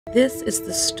This is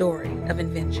the story of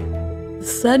invention, the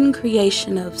sudden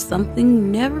creation of something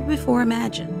never before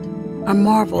imagined, a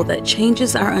marvel that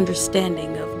changes our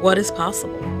understanding of what is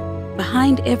possible.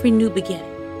 Behind every new beginning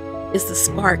is the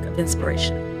spark of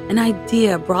inspiration, an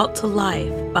idea brought to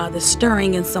life by the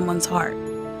stirring in someone's heart.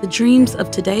 The dreams of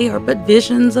today are but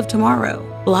visions of tomorrow,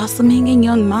 blossoming in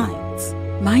young minds,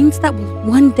 minds that will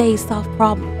one day solve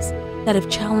problems that have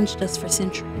challenged us for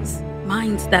centuries,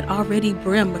 minds that already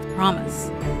brim with promise.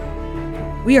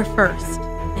 We are first,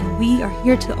 and we are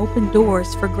here to open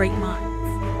doors for great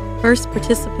minds. First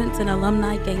participants and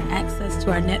alumni gain access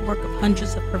to our network of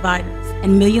hundreds of providers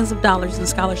and millions of dollars in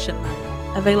scholarship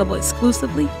money, available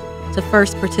exclusively to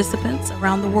first participants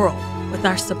around the world. With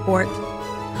our support,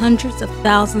 hundreds of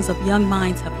thousands of young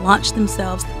minds have launched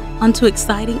themselves onto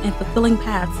exciting and fulfilling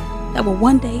paths that will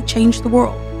one day change the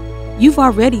world. You've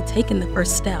already taken the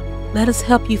first step. Let us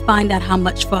help you find out how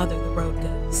much farther the road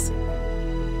goes.